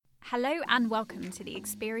Hello and welcome to the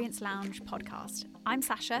Experience Lounge podcast. I'm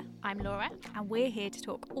Sasha. I'm Laura. And we're here to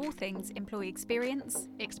talk all things employee experience,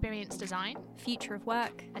 Experience design, future of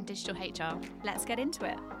work, and digital HR. Let's get into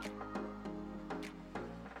it.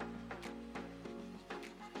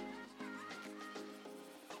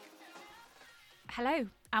 Hello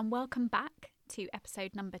and welcome back to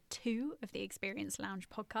episode number 2 of the Experience Lounge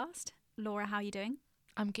podcast. Laura, how are you doing?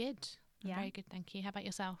 I'm good. Yeah. Very good, thank you. How about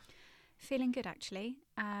yourself? Feeling good, actually.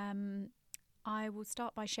 I will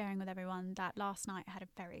start by sharing with everyone that last night I had a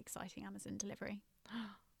very exciting Amazon delivery.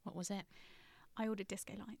 What was it? I ordered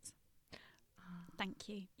disco lights. Thank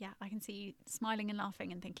you. Yeah, I can see you smiling and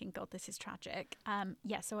laughing and thinking, God, this is tragic.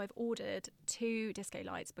 So I've ordered 2 disco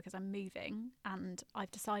lights because I'm moving, and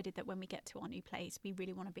I've decided that when we get to our new place, we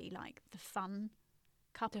really want to be like the fun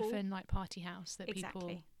couple. The fun, like, party house that Exactly.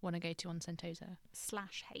 people want to go to on Sentosa.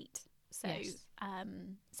 /hate. So, Yes.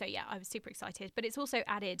 I was super excited. But it's also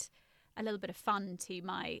added a little bit of fun to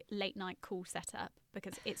my late night call setup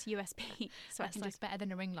because it's USB. So That's I can just better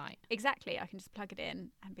than a ring light. Exactly. I can just plug it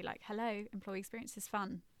in and be like, hello, employee experience is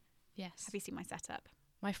fun. Yes. Have you seen my setup?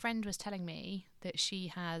 My friend was telling me that she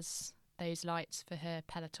has those lights for her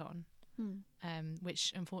Peloton,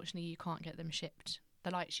 which unfortunately you can't get them shipped.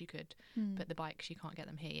 The lights you could, but the bikes you can't get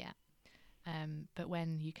them here yet. But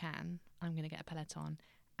when you can, I'm going to get a Peloton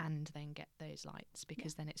and then get those lights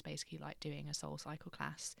because then it's basically like doing a Soul Cycle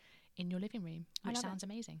class in your living room, which sounds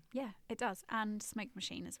amazing. Yeah, it does. And smoke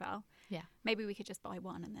machine as well. Yeah. Maybe we could just buy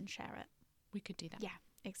one and then share it. We could do that. Yeah,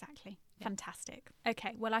 exactly. Yeah. Fantastic.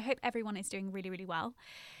 Okay, well, I hope everyone is doing really, really well.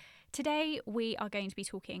 Today, we are going to be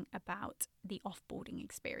talking about the offboarding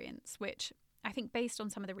experience, which I think based on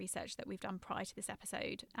some of the research that we've done prior to this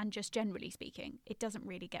episode, and just generally speaking, it doesn't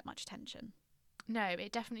really get much attention. No,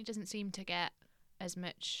 it definitely doesn't seem to get as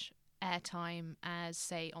much airtime as,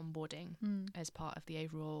 say, onboarding as part of the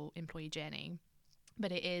overall employee journey.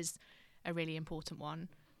 But it is a really important one,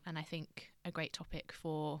 and I think a great topic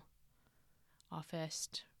for our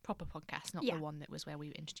first proper podcast, not the one that was where we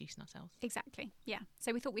were introducing ourselves. Exactly, yeah.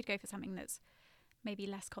 So we thought we'd go for something that's maybe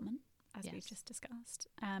less common, as we've just discussed,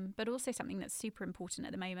 but also something that's super important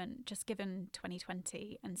at the moment, just given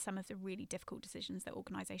 2020 and some of the really difficult decisions that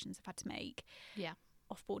organisations have had to make. Yeah.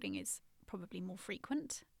 Offboarding is probably more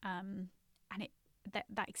frequent, and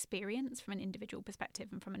that experience from an individual perspective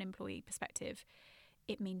and from an employee perspective,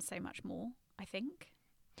 it means so much more, I think.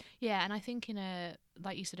 Yeah, and I think in a,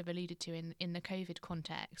 like you sort of alluded to, in the COVID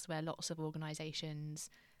context where lots of organisations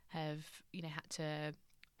have, had to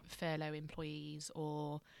furlough employees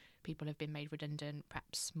or people have been made redundant,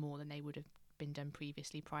 perhaps more than they would have been done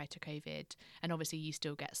previously prior to COVID, and obviously you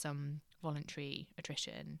still get some voluntary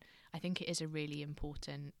attrition. I think it is a really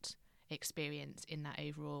important experience in that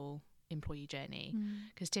overall employee journey,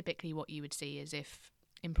 because typically what you would see is if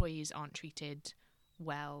employees aren't treated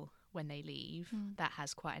well when they leave, that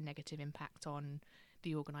has quite a negative impact on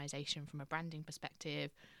the organisation from a branding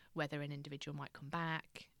perspective, whether an individual might come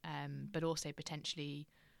back, but also potentially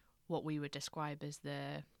what we would describe as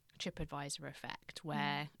the TripAdvisor effect,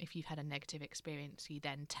 where if you've had a negative experience, you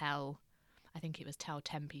then tell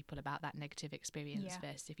 10 people about that negative experience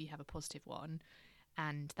versus if you have a positive one.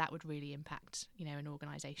 And that would really impact, an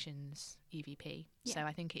organisation's EVP. Yeah. So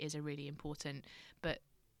I think it is a really important, but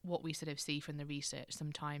what we sort of see from the research,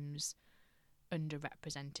 sometimes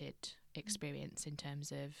underrepresented experience in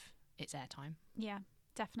terms of its airtime. Yeah,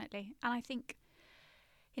 definitely. And I think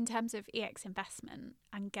in terms of EX investment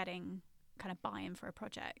and getting kind of buy-in for a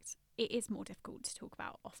project, it is more difficult to talk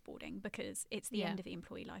about offboarding because it's the end of the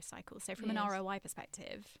employee life cycle. So from an ROI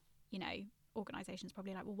perspective, organisations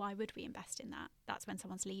probably like, well, why would we invest in that? That's when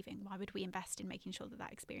someone's leaving. Why would we invest in making sure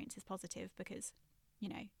that experience is positive? Because,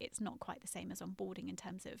 it's not quite the same as onboarding in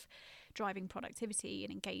terms of driving productivity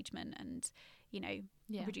and engagement and,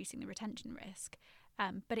 reducing the retention risk.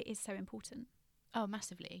 But it is so important. Oh,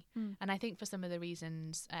 massively. And I think for some of the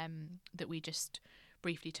reasons that we just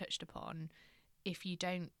briefly touched upon, if you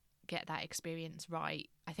don't get that experience right,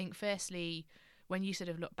 I think firstly, when you sort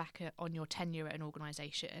of look back on your tenure at an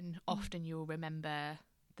organisation, often you'll remember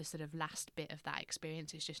the sort of last bit of that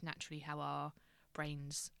experience. It's just naturally how our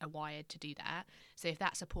brains are wired to do that. So if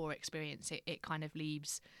that's a poor experience, it kind of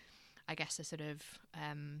leaves, I guess, a sort of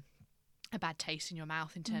a bad taste in your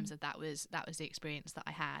mouth in terms of that was the experience that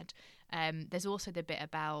I had. There's also the bit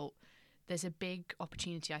about there's a big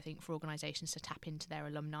opportunity, I think, for organisations to tap into their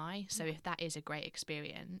alumni. So if that is a great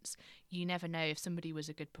experience, you never know, if somebody was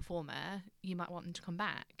a good performer, you might want them to come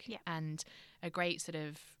back. Yeah. And a great sort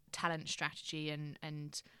of talent strategy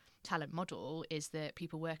and talent model is that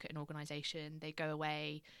people work at an organisation, they go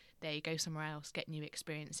away, they go somewhere else, get new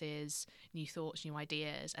experiences, new thoughts, new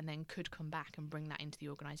ideas, and then could come back and bring that into the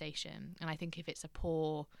organisation. And I think if it's a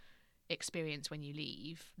poor experience when you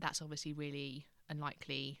leave, that's obviously really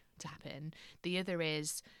unlikely to happen. The other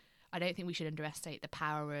is, I don't think we should underestimate the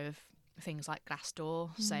power of things like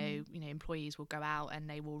Glassdoor. So, employees will go out and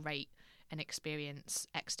they will rate an experience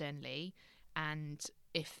externally, and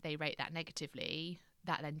if they rate that negatively,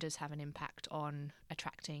 that then does have an impact on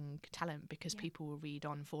attracting talent, because people will read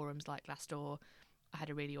on forums like Glassdoor, I had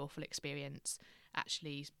a really awful experience,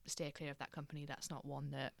 actually steer clear of that company, that's not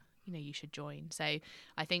one that you should join. So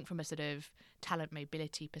I think from a sort of talent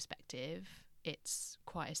mobility perspective, it's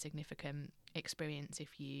quite a significant experience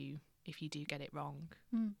if you do get it wrong.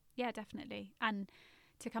 Yeah, definitely. And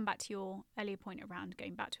to come back to your earlier point around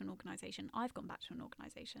going back to an organisation, I've gone back to an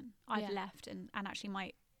organisation. I've left and actually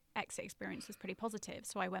my exit experience was pretty positive,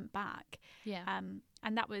 so I went back. And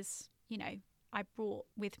that was, I brought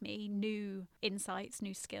with me new insights,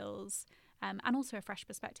 new skills, and also a fresh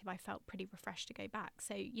perspective. I felt pretty refreshed to go back.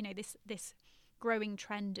 So, this growing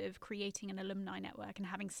trend of creating an alumni network and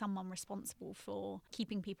having someone responsible for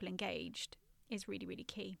keeping people engaged is really, really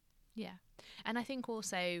key. Yeah. And I think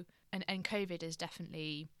also, and COVID has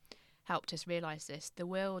definitely helped us realise this, the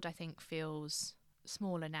world, I think, feels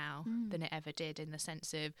smaller now than it ever did, in the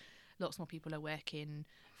sense of lots more people are working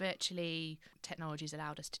virtually. Technology's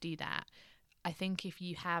allowed us to do that. I think if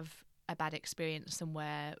you have a bad experience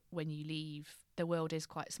somewhere when you leave, the world is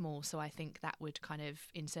quite small, so I think that would kind of,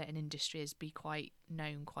 in certain industries, be quite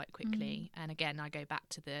known quite quickly. And again, I go back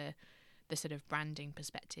to the sort of branding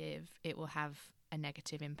perspective, it will have a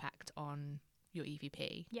negative impact on your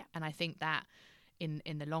EVP. And I think that in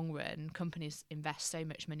the long run, companies invest so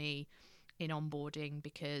much money in onboarding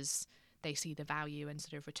because they see the value and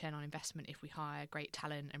sort of return on investment if we hire great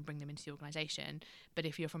talent and bring them into the organisation. But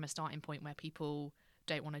if you're from a starting point where people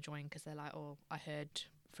don't want to join because they're like, oh, I heard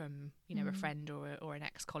from a friend or an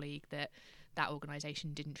ex-colleague that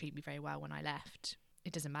organisation didn't treat me very well when I left,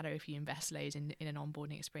 it doesn't matter if you invest loads in an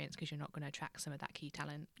onboarding experience, because you're not going to attract some of that key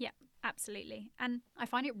talent. Yeah, absolutely. And I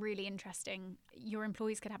find it really interesting. Your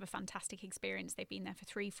employees could have a fantastic experience. They've been there for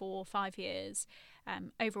 3, 4, 5 years.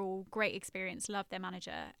 Overall, great experience, love their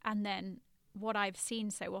manager. And then what I've seen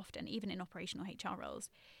so often, even in operational HR roles,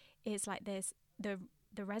 is like there's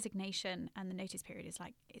the resignation and the notice period is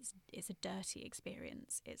like, it's a dirty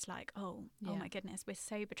experience. It's like, oh my goodness, we're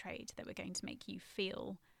so betrayed that we're going to make you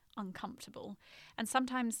feel uncomfortable. And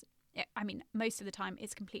sometimes, I mean, most of the time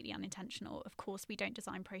it's completely unintentional. Of course, we don't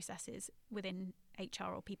design processes within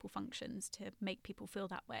HR or people functions to make people feel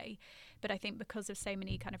that way. But I think because of so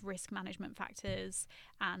many kind of risk management factors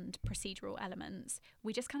and procedural elements,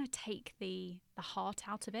 we just kind of take the heart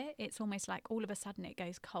out of it. It's almost like all of a sudden it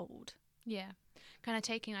goes cold. Yeah, kind of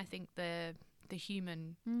taking, I think, the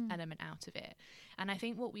human element out of it. And I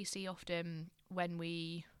think what we see often when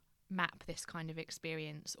we map this kind of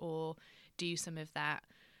experience or do some of that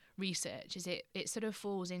research is it sort of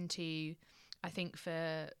falls into, I think,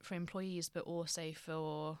 for employees, but also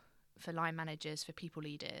for line managers, for people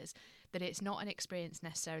leaders, that it's not an experience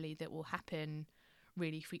necessarily that will happen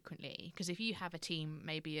really frequently. Because if you have a team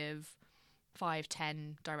maybe of 5,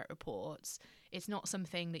 10 direct reports, it's not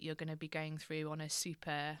something that you're going to be going through on a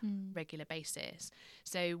super regular basis.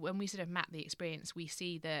 So when we sort of map the experience, we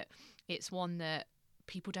see that it's one that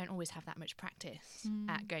people don't always have that much practice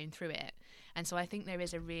at going through it. And so I think there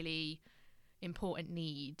is a really important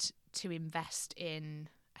need to invest in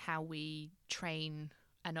how we train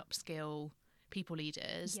and upskill people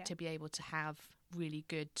leaders to be able to have really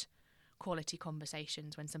good quality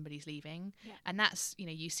conversations when somebody's leaving. And that's,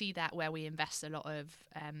 you see that where we invest a lot of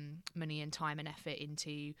money and time and effort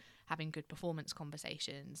into having good performance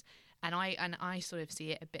conversations. And I sort of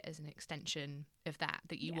see it a bit as an extension of that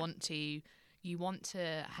you want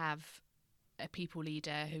to have a people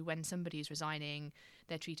leader who, when somebody is resigning,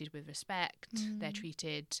 they're treated with respect, they're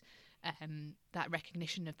treated that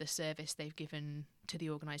recognition of the service they've given to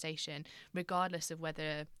the organisation, regardless of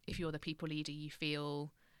whether, if you're the people leader, you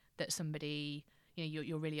feel that somebody,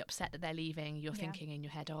 you're really upset that they're leaving, you're thinking in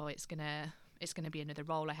your head, oh, it's gonna be another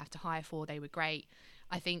role I have to hire for, they were great.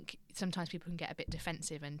 I think sometimes people can get a bit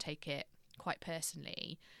defensive and take it quite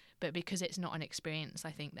personally. But because it's not an experience,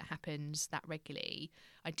 I think, that happens that regularly,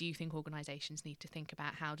 I do think organisations need to think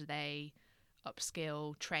about how do they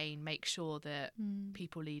upskill, train, make sure that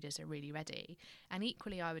people leaders are really ready. And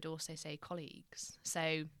equally, I would also say colleagues.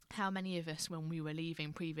 So how many of us, when we were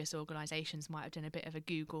leaving previous organisations, might have done a bit of a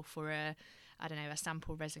Google for a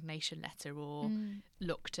sample resignation letter or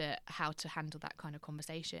looked at how to handle that kind of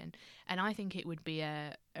conversation. And I think it would be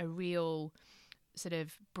a real sort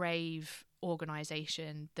of brave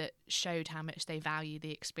organisation that showed how much they value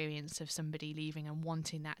the experience of somebody leaving and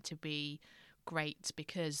wanting that to be great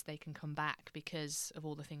because they can come back because of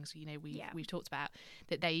all the things, you know, we've talked about,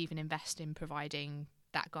 that they even invest in providing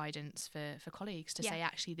that guidance for colleagues to say,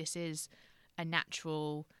 actually, this is a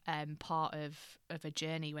natural part of a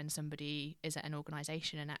journey when somebody is at an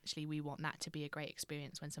organisation, and actually we want that to be a great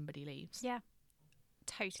experience when somebody leaves. Yeah.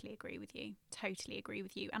 Totally agree with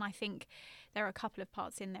you. And I think there are a couple of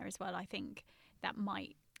parts in there as well. I think that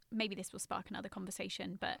maybe this will spark another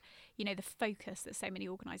conversation, but you know, the focus that so many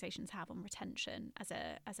organisations have on retention as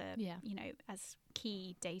a you know, as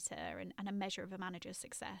key data and a measure of a manager's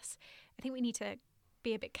success. I think we need to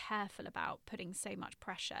be a bit careful about putting so much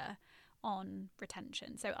pressure on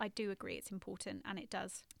retention. So I do agree it's important, and it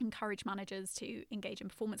does encourage managers to engage in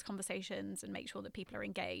performance conversations and make sure that people are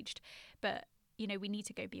engaged. But you know, we need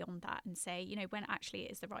to go beyond that and say, you know, when actually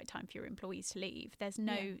it is the right time for your employees to leave, there's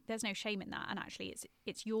no shame in that. And actually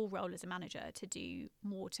it's your role as a manager to do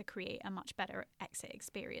more to create a much better exit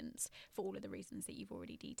experience for all of the reasons that you've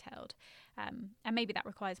already detailed. And maybe that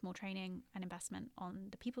requires more training and investment on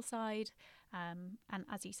the people side. And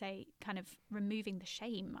as you say, kind of removing the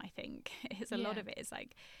shame, I think, is a lot of it is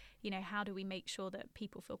like, you know, how do we make sure that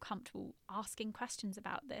people feel comfortable asking questions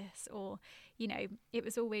about this? Or, you know, it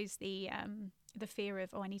was always the fear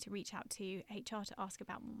of, I need to reach out to HR to ask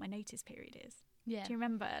about what my notice period is. Yeah. Do you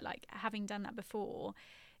remember, like, having done that before,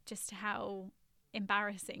 just how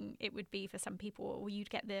embarrassing it would be for some people? Or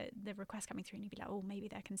you'd get the request coming through and you'd be like, oh, maybe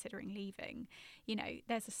they're considering leaving. You know,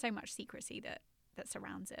 there's so much secrecy that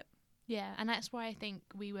surrounds it. Yeah, and that's why I think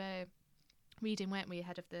we were reading, weren't we,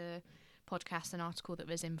 ahead of the podcast, an article that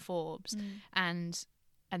was in Forbes, and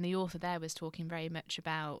the author there was talking very much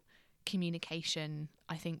about communication,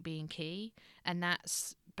 I think, being key, and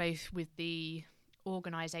that's both with the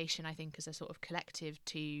organisation, I think, as a sort of collective,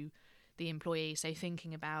 to the employee. So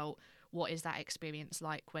thinking about, what is that experience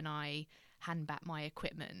like when I hand back my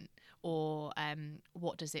equipment, or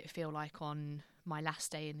what does it feel like on my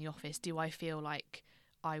last day in the office? Do I feel like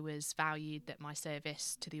I was valued, that my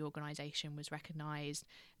service to the organisation was recognised?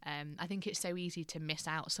 I think it's so easy to miss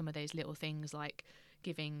out some of those little things, like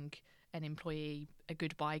giving an employee a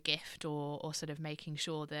goodbye gift, or sort of making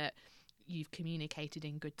sure that you've communicated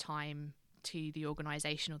in good time to the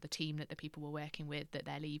organisation or the team that the people were working with that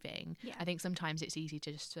they're leaving. Yeah. I think sometimes it's easy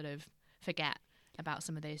to just sort of forget about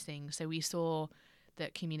some of those things. So we saw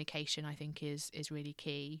that communication, I think, is really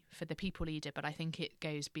key for the people leader, but I think it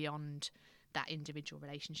goes beyond that individual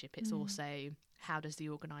relationship. It's also, how does the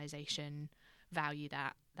organisation value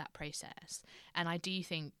that process? And I do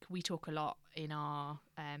think we talk a lot in our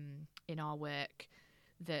work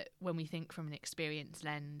that when we think from an experience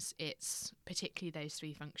lens, it's particularly those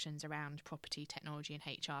three functions around property, technology and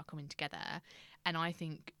HR coming together. And I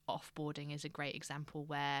think offboarding is a great example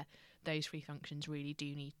where those three functions really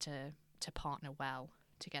do need to partner well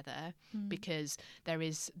together, because there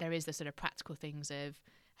is the sort of practical things of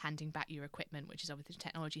handing back your equipment, which is obviously the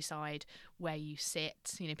technology side, where you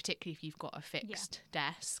sit, you know, particularly if you've got a fixed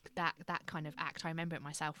desk, that kind of act. I remember it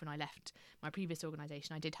myself when I left my previous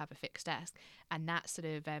organisation. I did have a fixed desk, and that sort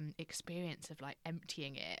of experience of like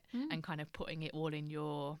emptying it and kind of putting it all in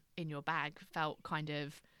your bag felt kind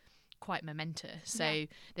of quite momentous. So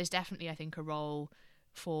there's definitely, I think, a role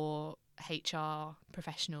for HR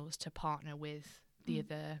professionals to partner with the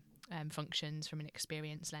other functions from an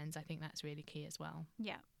experience lens. I think that's really key as well.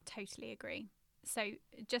 Yeah, totally agree. So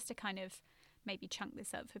just to kind of maybe chunk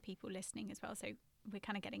this up for people listening as well, so we're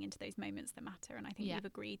kind of getting into those moments that matter, and I think we've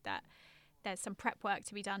agreed that there's some prep work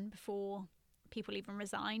to be done before people even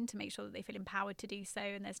resign, to make sure that they feel empowered to do so,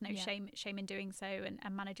 and there's no shame in doing so, and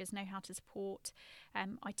managers know how to support.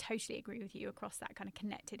 I totally agree with you across that kind of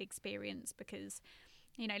connected experience, because,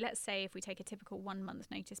 you know, let's say if we take a typical 1 month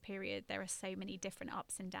notice period, there are so many different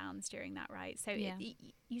ups and downs during that, right? So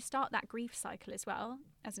you start that grief cycle as well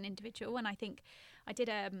as an individual. And I think I did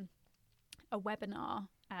a webinar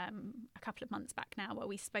a couple of months back now where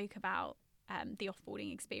we spoke about the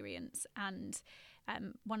offboarding experience, and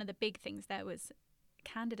one of the big things there was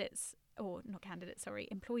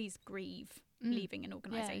employees grieve leaving an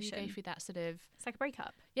organisation. You go through that sort of, it's like a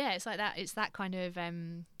breakup. Yeah, it's like that. It's that kind of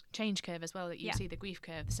change curve as well that you see, the grief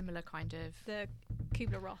curve, similar kind of, the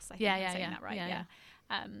Kubler-Ross, I think I'm saying that right.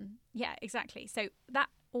 Yeah, exactly. So that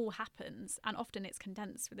all happens, and often it's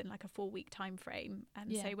condensed within like a 4-week time frame.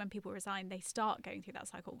 So when people resign, they start going through that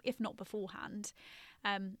cycle, if not beforehand,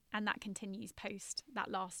 and that continues post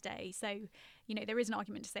that last day. So, you know, there is an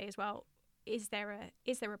argument to say as well, is there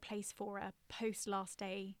a place for a post last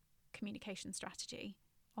day communication strategy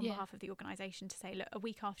on behalf of the organisation to say, look, a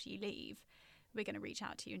week after you leave, we're going to reach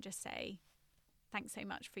out to you and just say, thanks so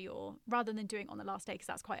much for your, rather than doing it on the last day, because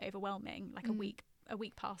that's quite overwhelming, like a week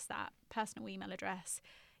past that, personal email address,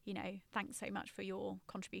 you know, thanks so much for your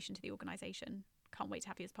contribution to the organisation. Can't wait to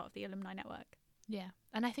have you as part of the alumni network. Yeah.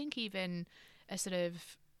 And I think even a sort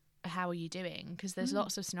of, how are you doing? Because there's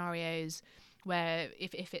lots of scenarios where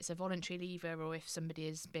if it's a voluntary leaver, or if somebody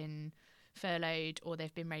has been furloughed or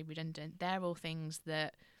they've been made redundant, they're all things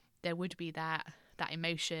that there would be that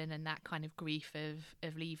emotion and that kind of grief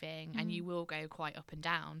of leaving, and you will go quite up and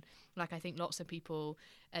down. Like, I think lots of people,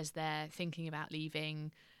 as they're thinking about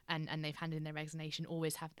leaving and they've handed in their resignation,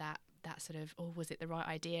 always have that sort of, oh, was it the right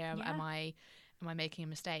idea? Yeah. Am I making a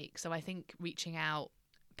mistake? So I think reaching out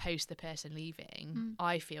post the person leaving,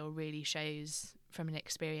 I feel really shows from an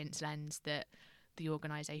experience lens that the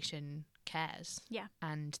organisation cares,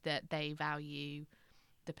 and that they value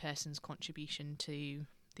the person's contribution to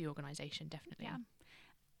the organisation, definitely. Yeah.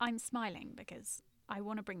 I'm smiling because I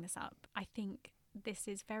want to bring this up. I think this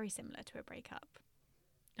is very similar to a breakup.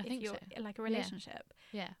 I think so. Like a relationship.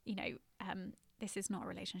 Yeah. You know, this is not a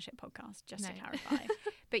relationship podcast, just to clarify.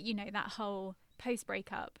 But, you know, that whole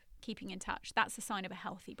post-breakup, keeping in touch, that's a sign of a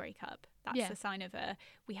healthy breakup. That's a sign of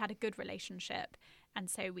we had a good relationship, and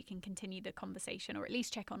so we can continue the conversation, or at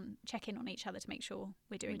least check in on each other to make sure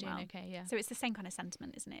we're doing well. Okay, yeah. So it's the same kind of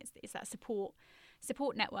sentiment, isn't it? It's that support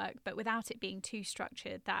network, but without it being too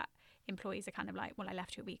structured that employees are kind of like, well, I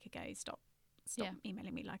left you a week ago, stop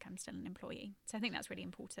emailing me like I'm still an employee. So I think that's really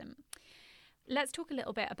important. Let's talk a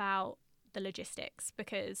little bit about the logistics,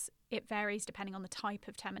 because it varies depending on the type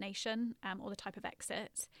of termination or the type of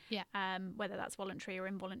exit, whether that's voluntary or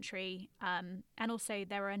involuntary. And also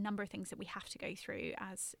there are a number of things that we have to go through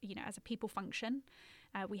as, you know, as a people function.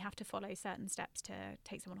 We have to follow certain steps to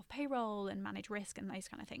take someone off payroll and manage risk and those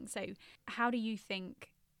kind of things. So how do you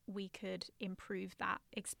think we could improve that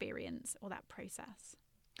experience or that process?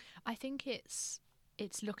 I think it's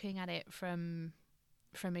looking at it from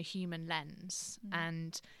a human lens,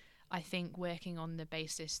 and I think working on the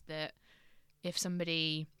basis that if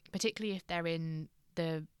somebody, particularly if they're in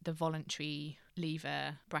the voluntary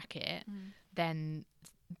leaver bracket, then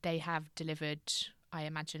they have delivered, I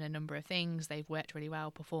imagine, a number of things. They've worked really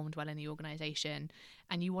well, performed well in the organisation,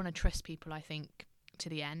 and you want to trust people, I think, to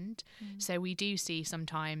the end. So we do see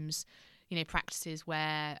sometimes, you know, practices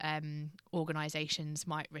where organisations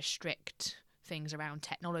might restrict things around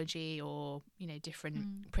technology, or, you know,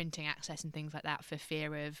 different printing access and things like that, for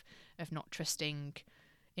fear of not trusting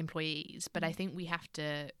employees. But I think we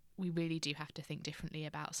really do have to think differently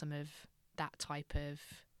about some of that type of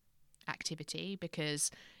activity, because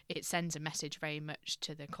it sends a message very much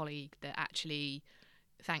to the colleague that actually,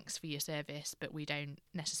 thanks for your service, but we don't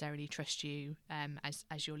necessarily trust you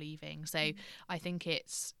as you're leaving. So I think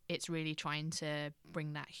it's really trying to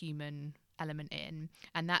bring that human element in,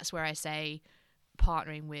 and that's where I say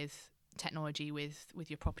partnering with technology with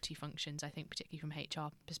your property functions, I think particularly from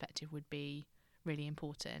HR perspective, would be really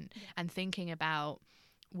important. And thinking about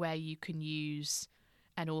where you can use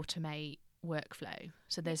and automate workflow.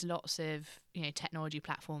 So there's lots of, you know, technology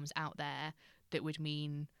platforms out there that would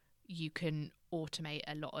mean you can automate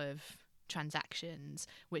a lot of transactions,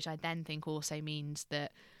 which I then think also means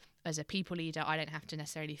that as a people leader, I don't have to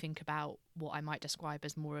necessarily think about what I might describe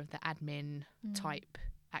as more of the admin type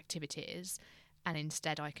activities, and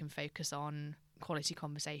instead I can focus on quality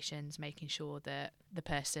conversations, making sure that the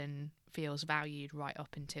person feels valued right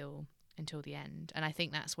up until the end. And I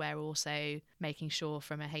think that's where also making sure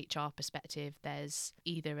from a HR perspective there's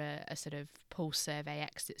either a sort of pulse survey,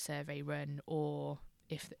 exit survey run, or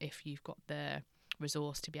if you've got the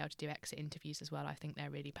resource to be able to do exit interviews as well, I think they're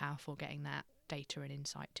really powerful, getting that data and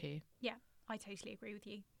insight too. Yeah, I totally agree with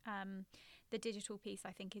you. The digital piece,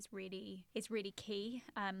 I think, is really key.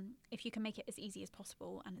 If you can make it as easy as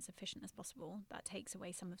possible and as efficient as possible, that takes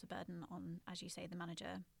away some of the burden on, as you say, the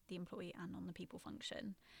manager, the employee, and on the people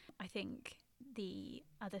function. I think the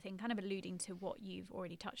other thing, kind of alluding to what you've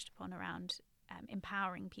already touched upon around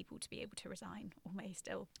empowering people to be able to resign, almost,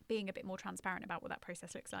 or being a bit more transparent about what that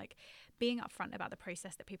process looks like, being upfront about the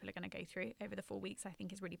process that people are going to go through over the 4 weeks, I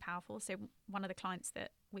think is really powerful. So one of the clients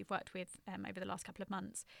that we've worked with over the last couple of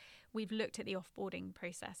months, we've looked at the offboarding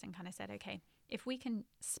process and kind of said, okay, if we can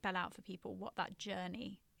spell out for people what that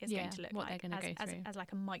journey is going to look what like they're going to go through as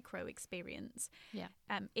like a micro experience,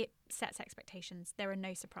 it sets expectations. There are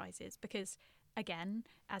no surprises, because again,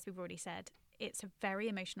 as we've already said, it's a very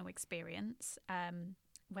emotional experience,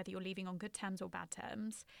 whether you're leaving on good terms or bad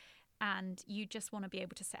terms, and you just want to be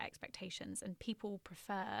able to set expectations, and people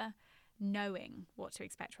prefer knowing what to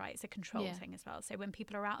expect, right? It's a control thing as well. So when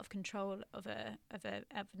people are out of control of an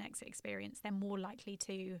exit experience, they're more likely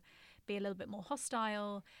to be a little bit more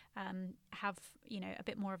hostile, have, a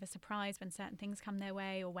bit more of a surprise when certain things come their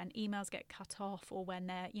way, or when emails get cut off, or when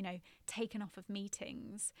they're, taken off of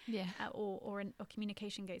meetings, or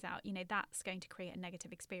communication goes out, that's going to create a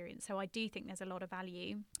negative experience. So I do think there's a lot of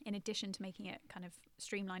value, in addition to making it kind of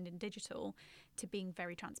streamlined and digital, to being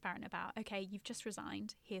very transparent about, okay, you've just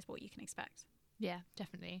resigned, here's what you can expect. Yeah,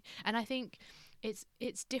 definitely. And I think it's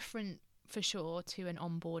different for sure to an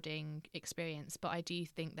onboarding experience, but I do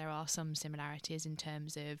think there are some similarities in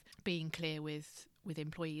terms of being clear with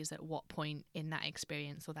employees at what point in that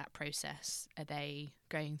experience or that process are they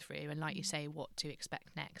going through, and like you say, what to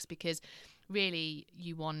expect next, because really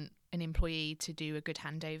you want an employee to do a good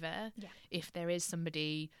handover. If there is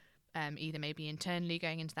somebody either maybe internally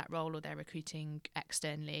going into that role, or they're recruiting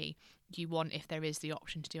externally, you want, if there is the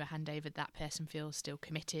option to do a handover, that person feels still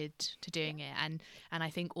committed to doing it. And I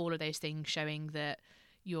think all of those things, showing that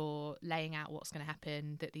you're laying out what's going to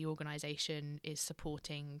happen, that the organisation is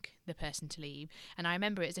supporting the person to leave. And I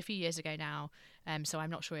remember it's a few years ago now, so I'm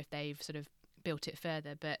not sure if they've sort of built it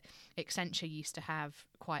further, but Accenture used to have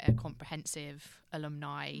quite a comprehensive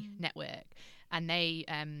alumni network, and they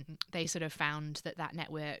sort of found that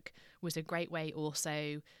network was a great way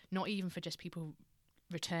also, not even for just people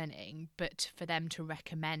returning, but for them to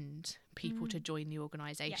recommend people to join the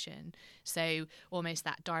organisation. So almost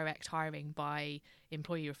that direct hiring by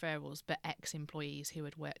employee referrals, but ex-employees who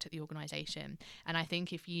had worked at the organisation. And I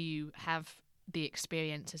think if you have the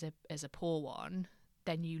experience as a poor one,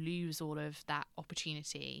 then you lose all of that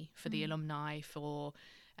opportunity for the alumni, for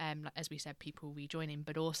as we said, people rejoining,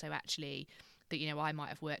 but also actually that, I might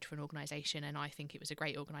have worked for an organisation and I think it was a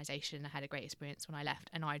great organisation, I had a great experience when I left,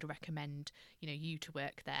 and I'd recommend, you to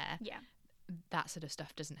work there. That sort of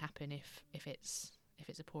stuff doesn't happen if it's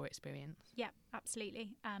a poor experience. Yeah,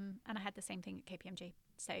 absolutely. And I had the same thing at KPMG.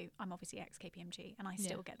 So I'm obviously ex-KPMG, and I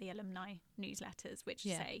still get the alumni newsletters which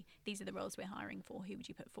say, these are the roles we're hiring for, who would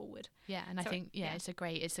you put forward? And so I think it's a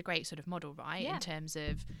great sort of model, right? In terms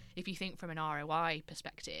of, if you think from an ROI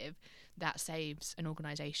perspective, that saves an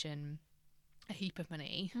organisation a heap of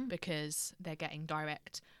money because they're getting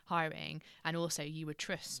direct hiring, and also you would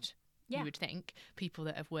trust, you would think, people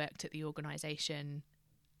that have worked at the organisation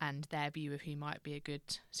and their view of who might be a good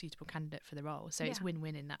suitable candidate for the role. So it's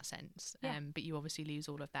win-win in that sense. But you obviously lose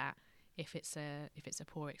all of that if it's a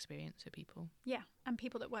poor experience for people. And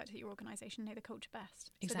people that worked at your organisation know the culture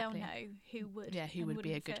best. Exactly. So they'll know who would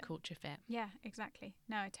be a good fit. culture fit. Yeah, exactly.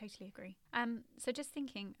 No, I totally agree. So just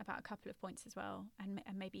thinking about a couple of points as well, and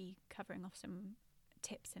maybe covering off some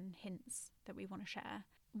tips and hints that we want to share.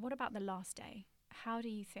 What about the last day? How do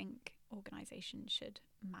you think organisations should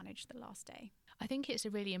manage the last day? I think it's a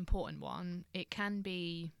really important one. It can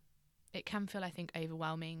feel, I think,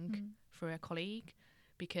 overwhelming for a colleague,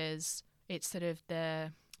 because it's sort of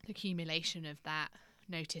the accumulation of that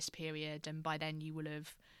notice period, and by then you will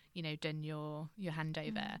have, done your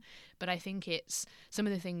handover. But I think it's some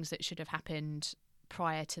of the things that should have happened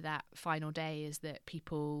prior to that final day is that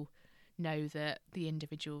people know that the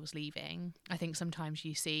individual's leaving. I think sometimes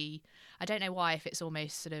you see, I don't know why, if it's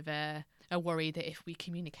almost sort of a worry that if we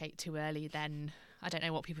communicate too early, then I don't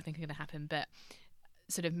know what people think are going to happen, but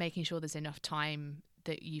sort of making sure there's enough time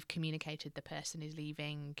that you've communicated the person is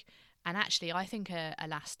leaving. And actually, I think a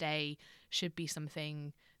last day should be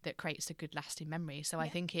something that creates a good lasting memory. So I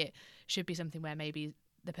think it should be something where maybe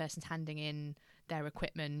the person's handing in their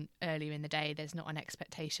equipment earlier in the day. There's not an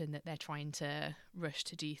expectation that they're trying to rush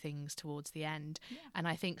to do things towards the end. And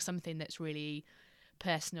I think something that's really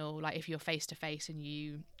personal, like if you're face to face and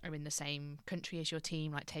you are in the same country as your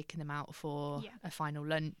team, like taking them out for a final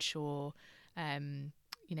lunch, or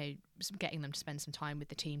getting them to spend some time with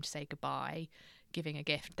the team to say goodbye, giving a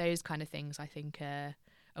gift, those kind of things I think are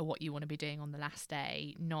what you want to be doing on the last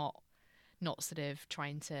day, not sort of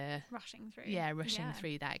trying to rushing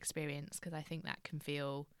through that experience, because I think that can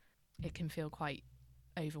feel quite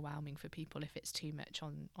overwhelming for people if it's too much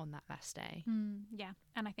on that last day.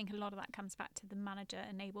 And I think a lot of that comes back to the manager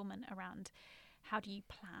enablement around how do you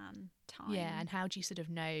plan time, and how do you sort of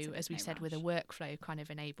know, so as we said, rush. With a workflow kind of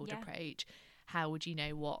enabled approach, how would you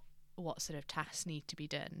know what sort of tasks need to be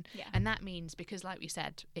done? And that means, because like we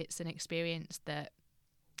said, it's an experience that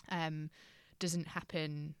doesn't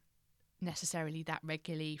happen necessarily that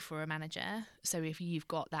regularly for a manager. So if you've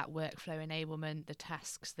got that workflow enablement, the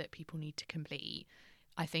tasks that people need to complete,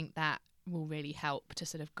 I think that will really help to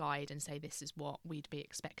sort of guide and say, this is what we'd be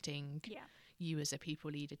expecting you as a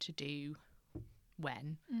people leader to do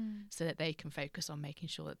when, so that they can focus on making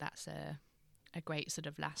sure that that's a great sort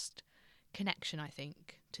of last connection, I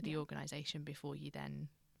think, to the organisation before you then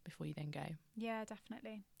go. Yeah,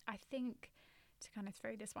 definitely. I think to kind of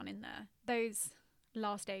throw this one in there. Those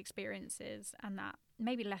last day experiences, and that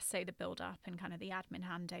maybe less so the build up and kind of the admin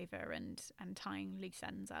handover and tying loose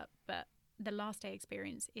ends up, but the last day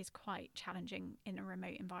experience is quite challenging in a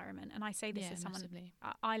remote environment. And I say this as someone,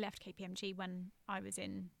 I left KPMG when I was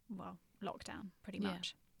in, well, lockdown pretty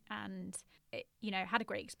much. And, it, you know, had a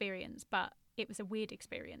great experience, but it was a weird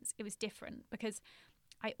experience. It was different because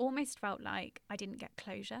I almost felt like I didn't get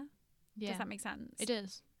closure. Does that make sense? It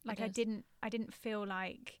does. Like I didn't feel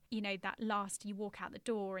like, you know, that last you walk out the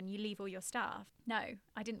door and you leave all your stuff. No,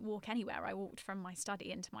 I didn't walk anywhere. I walked from my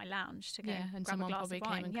study into my lounge to go and grab a someone glass probably of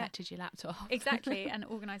wine. came and collected your laptop. Exactly, and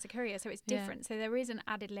organise a courier. So it's different. So there is an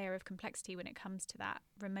added layer of complexity when it comes to that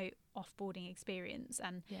remote offboarding experience.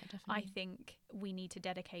 And I think we need to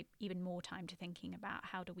dedicate even more time to thinking about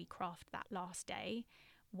how do we craft that last day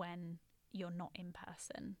when you're not in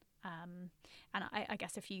person. And I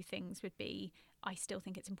guess a few things would be, I still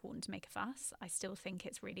think it's important to make a fuss. I still think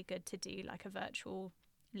it's really good to do like a virtual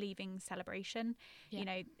leaving celebration. You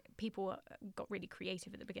know, people got really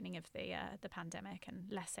creative at the beginning of the pandemic, and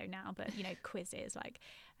less so now, but you know, quizzes like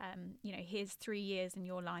you know, here's 3 years in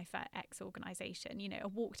your life at X organization, you know, a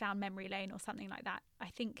walk down memory lane or something like that. I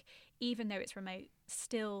think even though it's remote,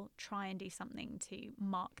 still try and do something to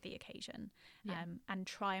mark the occasion, and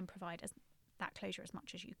try and provide that closure as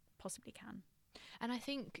much as you possibly can. And I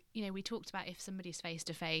think, you know, we talked about if somebody's face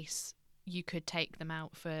to face, you could take them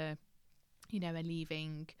out for, you know, a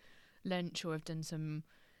leaving lunch or have done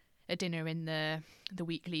a dinner in the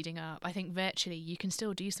week leading up. I think virtually you can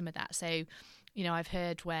still do some of that. So, you know, I've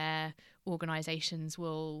heard where organisations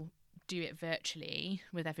will do it virtually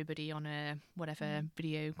with everybody on a whatever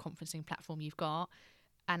video conferencing platform you've got,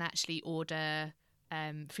 and actually order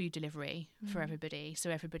food delivery for everybody, so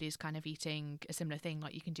everybody's kind of eating a similar thing,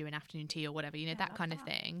 like you can do an afternoon tea or whatever, you know, that kind of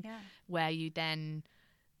thing, where you then,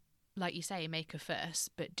 like you say, make a fuss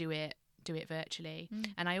but do it virtually.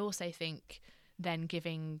 And I also think then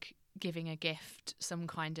giving a gift, some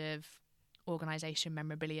kind of organisation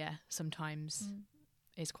memorabilia sometimes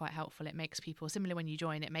is quite helpful. It makes people, similar when you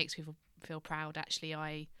join, it makes people feel proud, actually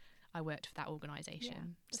I worked for that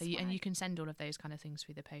organisation. So you can send all of those kind of things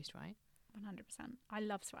through the post, right? 100%. I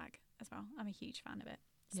love swag as well. I'm a huge fan of it.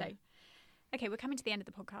 So, okay, we're coming to the end of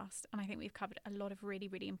the podcast, and I think we've covered a lot of really,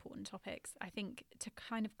 really important topics. I think to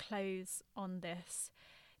kind of close on this,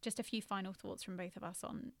 just a few final thoughts from both of us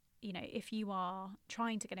on, you know, if you are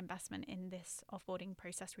trying to get investment in this offboarding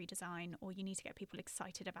process redesign, or you need to get people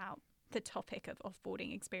excited about the topic of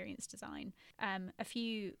offboarding experience design, a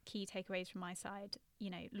few key takeaways from my side. You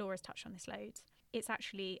know, Laura's touched on this loads. It's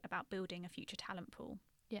actually about building a future talent pool.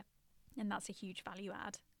 And that's a huge value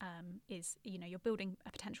add, is, you know, you're building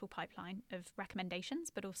a potential pipeline of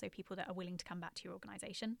recommendations, but also people that are willing to come back to your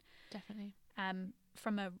organisation. Definitely.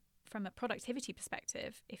 From a productivity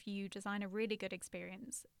perspective, if you design a really good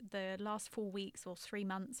experience, the last 4 weeks or 3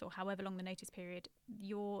 months or however long the notice period,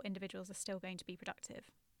 your individuals are still going to be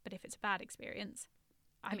productive. But if it's a bad experience,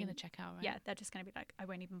 they're going to check out, right? Yeah, they're just going to be like, I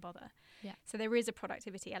won't even bother. Yeah. So there is a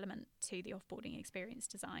productivity element to the offboarding experience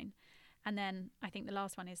design. And then I think the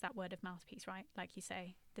last one is that word of mouth piece, right? Like you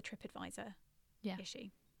say, the TripAdvisor issue.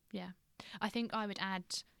 Yeah. I think I would add,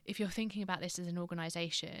 if you're thinking about this as an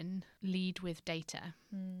organisation, lead with data.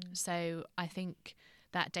 So I think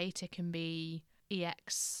that data can be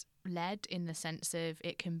EX led in the sense of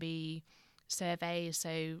it can be surveys,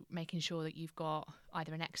 so making sure that you've got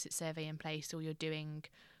either an exit survey in place or you're doing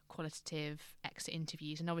qualitative exit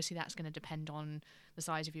interviews, and obviously that's going to depend on the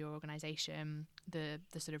size of your organisation, the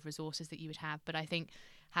sort of resources that you would have. But I think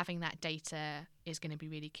having that data is going to be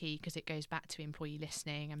really key, because it goes back to employee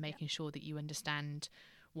listening and making sure that you understand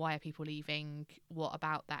why are people leaving, what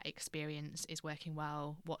about that experience is working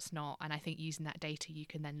well, what's not. And I think using that data you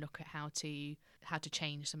can then look at how to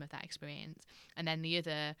change some of that experience. And then the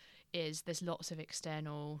other is there's lots of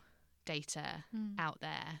external data out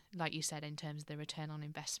there, like you said, in terms of the return on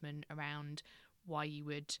investment around why you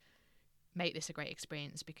would make this a great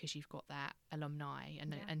experience, because you've got that alumni,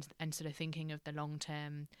 and sort of thinking of the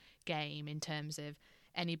long-term game in terms of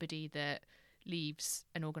anybody that leaves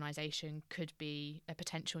an organisation could be a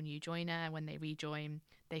potential new joiner when they rejoin.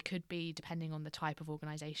 They could be, depending on the type of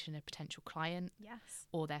organisation, a potential client,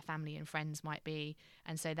 or their family and friends might be.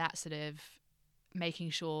 And so that sort of making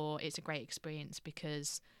sure it's a great experience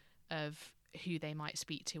because of who they might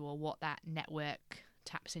speak to or what that network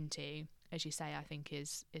taps into, as you say, I think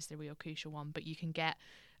is the real crucial one. But you can get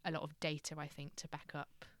a lot of data, I think, to back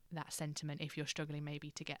up that sentiment. If you're struggling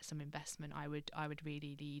maybe to get some investment, I would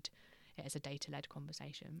really lead it as a data-led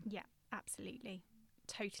conversation. Yeah, absolutely.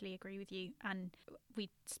 Totally agree with you. And we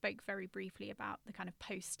spoke very briefly about the kind of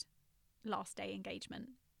post last day engagement,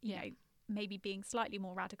 you know, maybe being slightly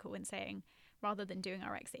more radical and saying, rather than doing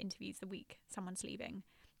our exit interviews the week someone's leaving,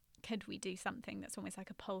 could we do something that's almost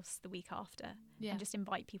like a pulse the week after and just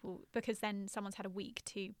invite people, because then someone's had a week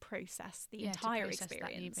to process the entire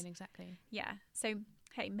experience. Exactly. Yeah. So,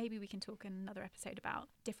 hey, maybe we can talk in another episode about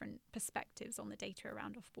different perspectives on the data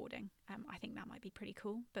around offboarding. I think that might be pretty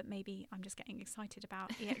cool, but maybe I'm just getting excited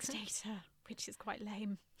about EX data, which is quite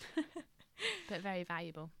lame. But very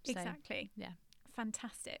valuable. So, exactly. Yeah.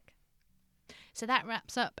 Fantastic. So that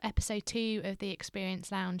wraps up episode 2 of the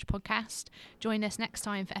Experience Lounge podcast. Join us next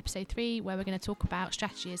time for episode 3, where we're going to talk about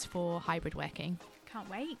strategies for hybrid working. Can't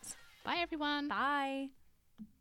wait. Bye, everyone. Bye.